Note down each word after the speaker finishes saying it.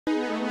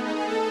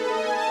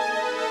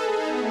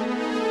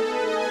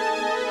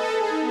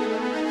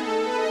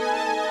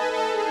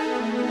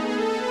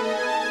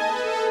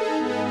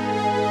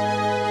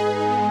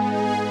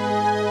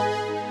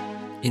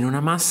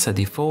una massa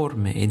di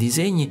forme e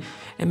disegni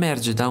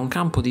emerge da un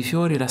campo di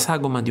fiori la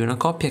sagoma di una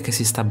coppia che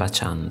si sta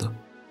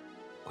baciando.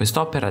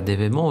 Quest'opera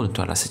deve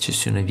molto alla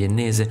Secessione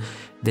viennese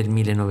del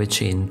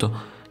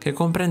 1900, che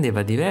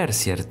comprendeva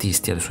diversi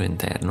artisti al suo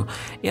interno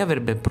e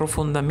avrebbe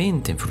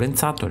profondamente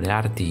influenzato le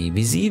arti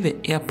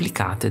visive e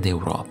applicate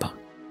d'Europa.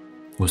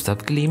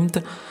 Gustav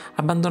Klimt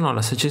abbandonò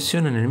la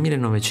Secessione nel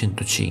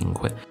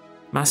 1905,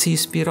 ma si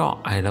ispirò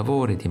ai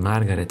lavori di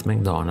Margaret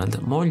Macdonald,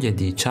 moglie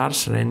di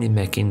Charles Rennie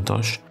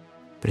Mackintosh,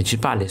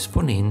 principale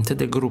esponente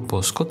del gruppo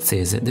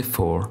scozzese The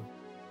Four.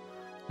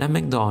 La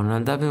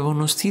Macdonald aveva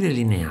uno stile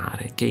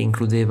lineare che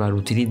includeva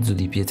l'utilizzo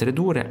di pietre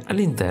dure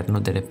all'interno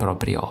delle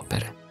proprie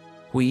opere.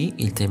 Qui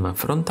il tema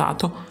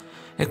affrontato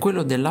è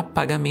quello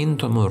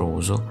dell'appagamento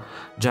amoroso,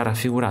 già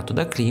raffigurato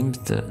da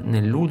Klimt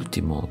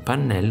nell'ultimo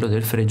pannello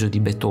del Fregio di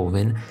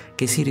Beethoven,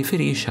 che si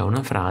riferisce a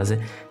una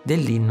frase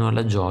dell'Inno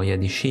alla gioia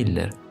di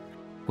Schiller: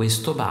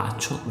 «Questo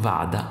bacio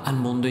vada al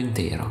mondo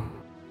intero».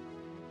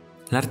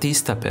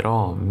 L'artista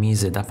però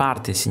mise da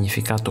parte il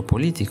significato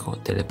politico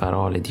delle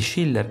parole di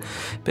Schiller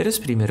per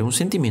esprimere un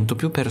sentimento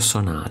più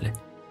personale.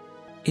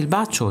 Il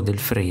bacio del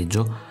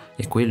fregio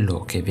e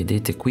quello che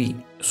vedete qui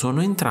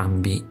sono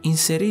entrambi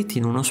inseriti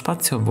in uno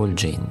spazio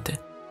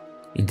avvolgente.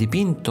 Il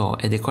dipinto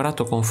è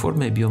decorato con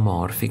forme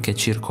biomorfiche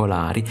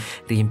circolari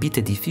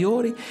riempite di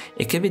fiori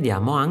e che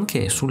vediamo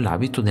anche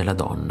sull'abito della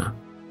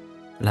donna.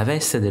 La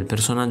veste del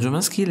personaggio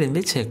maschile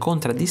invece è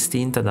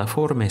contraddistinta da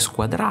forme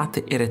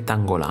squadrate e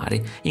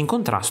rettangolari, in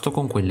contrasto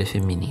con quelle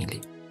femminili.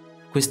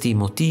 Questi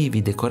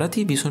motivi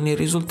decorativi sono il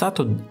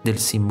risultato del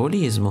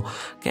simbolismo,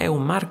 che è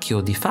un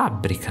marchio di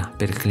fabbrica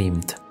per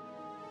Klimt.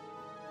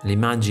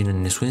 L'immagine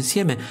nel suo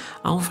insieme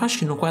ha un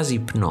fascino quasi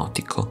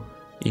ipnotico.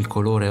 Il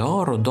colore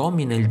oro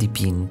domina il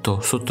dipinto,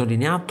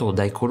 sottolineato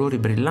dai colori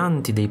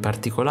brillanti dei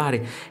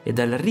particolari e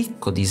dal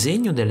ricco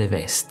disegno delle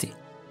vesti.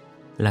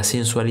 La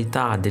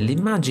sensualità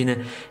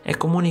dell'immagine è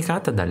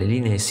comunicata dalle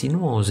linee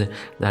sinuose,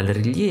 dal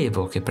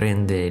rilievo che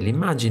prende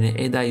l'immagine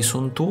e dai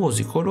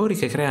sontuosi colori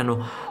che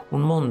creano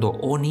un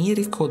mondo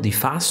onirico di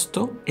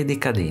fasto e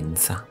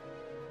decadenza.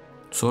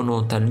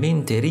 Sono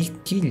talmente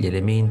ricchi gli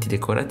elementi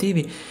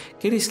decorativi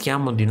che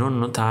rischiamo di non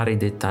notare i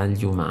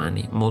dettagli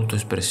umani, molto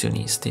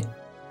espressionisti.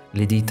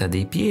 Le dita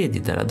dei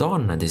piedi della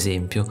donna, ad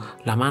esempio,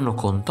 la mano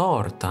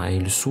contorta e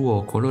il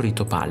suo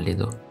colorito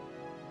pallido.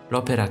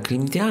 L'opera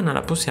klimtiana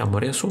la possiamo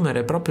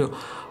riassumere proprio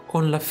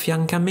con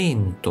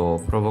l'affiancamento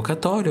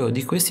provocatorio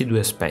di questi due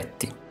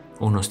aspetti: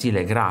 uno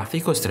stile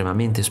grafico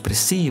estremamente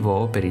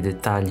espressivo per i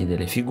dettagli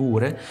delle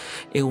figure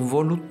e un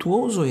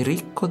voluttuoso e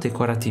ricco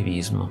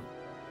decorativismo.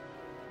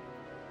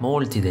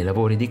 Molti dei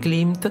lavori di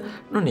Klimt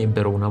non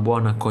ebbero una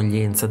buona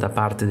accoglienza da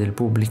parte del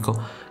pubblico,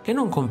 che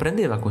non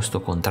comprendeva questo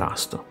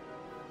contrasto.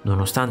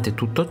 Nonostante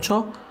tutto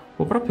ciò,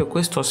 fu proprio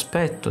questo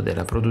aspetto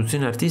della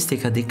produzione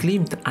artistica di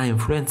Klimt a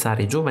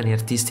influenzare i giovani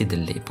artisti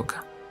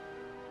dell'epoca.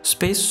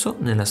 Spesso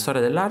nella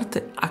storia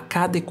dell'arte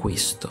accade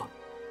questo.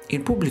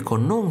 Il pubblico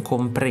non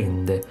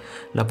comprende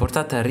la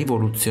portata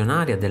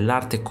rivoluzionaria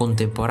dell'arte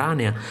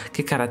contemporanea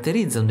che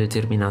caratterizza un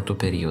determinato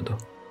periodo.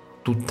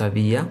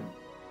 Tuttavia,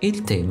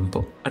 il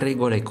tempo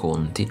regola i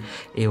conti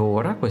e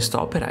ora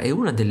quest'opera è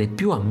una delle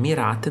più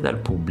ammirate dal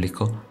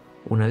pubblico.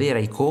 Una vera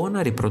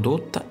icona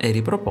riprodotta e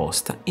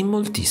riproposta in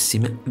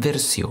moltissime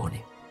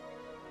versioni.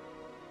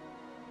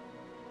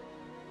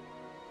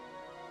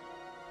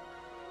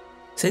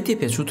 Se ti è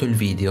piaciuto il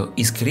video,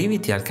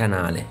 iscriviti al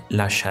canale,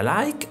 lascia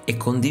like e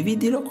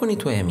condividilo con i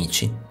tuoi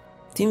amici.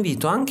 Ti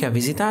invito anche a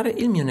visitare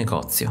il mio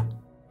negozio.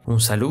 Un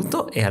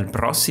saluto e al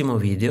prossimo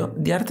video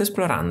di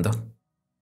Artesplorando.